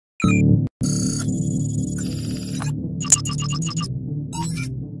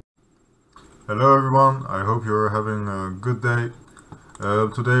Hello everyone, I hope you're having a good day.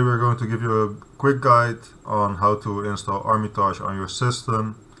 Today we're going to give you a quick guide on how to install Armitage on your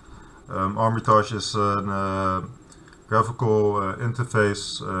system. Armitage is a graphical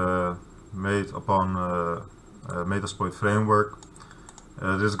interface made upon Metasploit framework.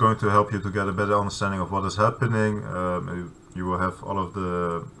 This is going to help you to get a better understanding of what is happening. You will have all of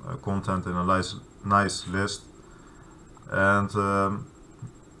the content in a nice list, and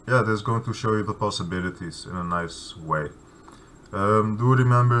yeah, this is going to show you the possibilities in a nice way. Do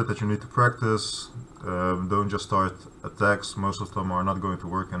remember that you need to practice. Don't just start attacks, most of them are not going to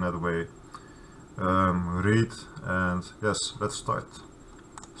work in that way. Read, and yes, let's start.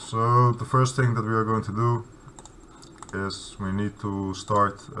 So the first thing that we are going to do is we need to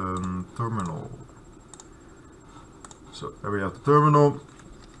start a terminal. So there we have the terminal.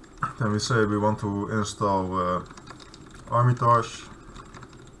 Then we say we want to install Armitage.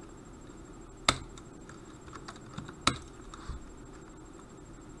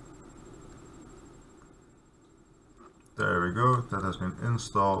 There we go, that has been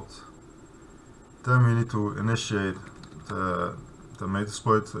installed. Then we need to initiate the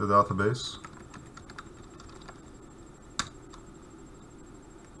Metasploit database.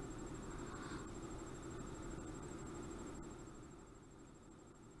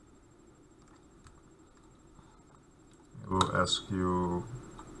 It will ask you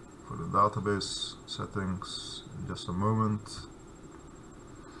for the database settings in just a moment.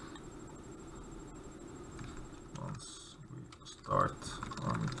 Once we start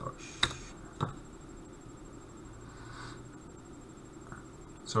Armitage.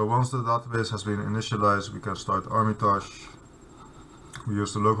 So once the database has been initialized, we can start Armitage. We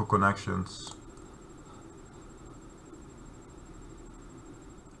use the local connections.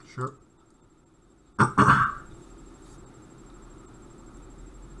 Sure.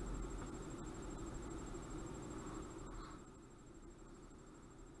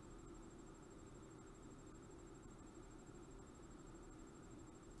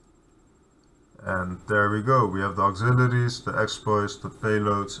 And there we go, we have the auxiliaries, the exploits, the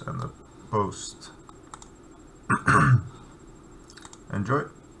payloads, and the post. Enjoy.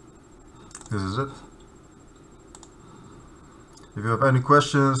 This is it. If you have any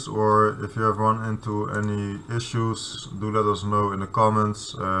questions or if you have run into any issues, do let us know in the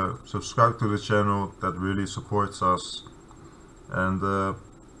comments. Subscribe to the channel, that really supports us. And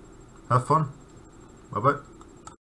have fun. Bye bye.